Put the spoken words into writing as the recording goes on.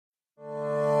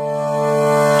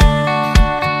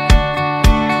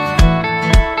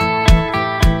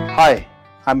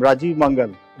I'm Rajiv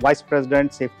Mangal, Vice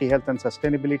President, Safety, Health and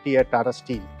Sustainability at Tata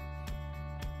Steel.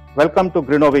 Welcome to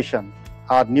Greenovation,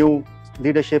 our new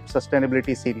leadership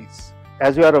sustainability series.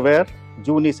 As you are aware,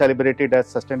 June is celebrated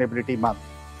as Sustainability Month.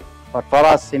 But for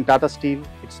us in Tata Steel,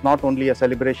 it's not only a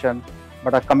celebration,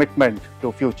 but a commitment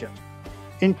to future.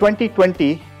 In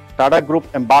 2020, Tata Group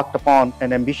embarked upon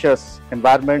an ambitious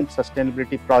environment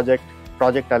sustainability project,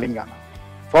 Project Telangana.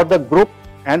 For the group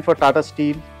and for Tata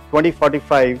Steel,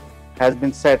 2045 has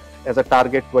been set as a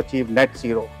target to achieve net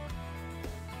zero.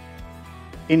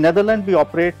 In Netherlands, we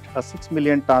operate a 6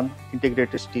 million ton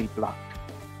integrated steel plant,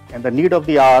 and the need of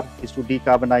the hour is to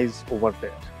decarbonize over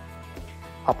there.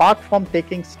 Apart from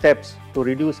taking steps to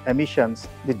reduce emissions,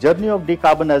 the journey of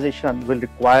decarbonization will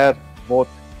require both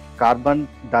carbon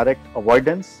direct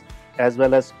avoidance as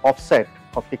well as offset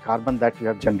of the carbon that we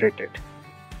have generated.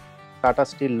 Tata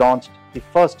Steel launched the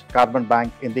first carbon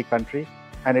bank in the country,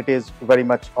 and it is very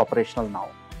much operational now.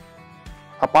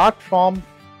 Apart from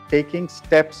taking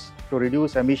steps to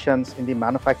reduce emissions in the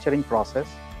manufacturing process,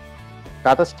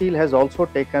 Tata Steel has also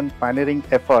taken pioneering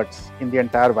efforts in the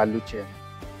entire value chain.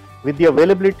 With the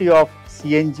availability of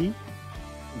CNG,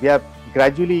 we are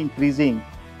gradually increasing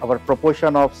our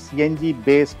proportion of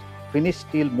CNG-based finished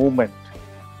steel movement.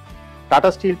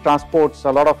 Tata Steel transports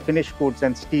a lot of finished goods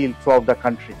and steel throughout the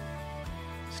country.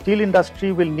 Steel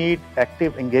industry will need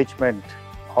active engagement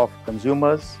of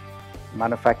consumers,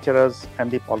 manufacturers,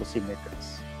 and the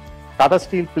policymakers. Tata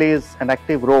Steel plays an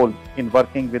active role in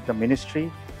working with the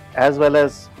ministry as well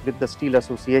as with the Steel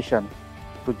Association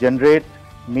to generate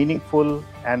meaningful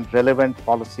and relevant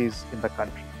policies in the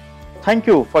country. Thank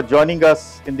you for joining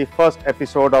us in the first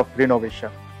episode of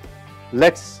Greenovation.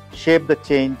 Let's shape the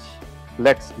change,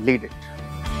 let's lead it.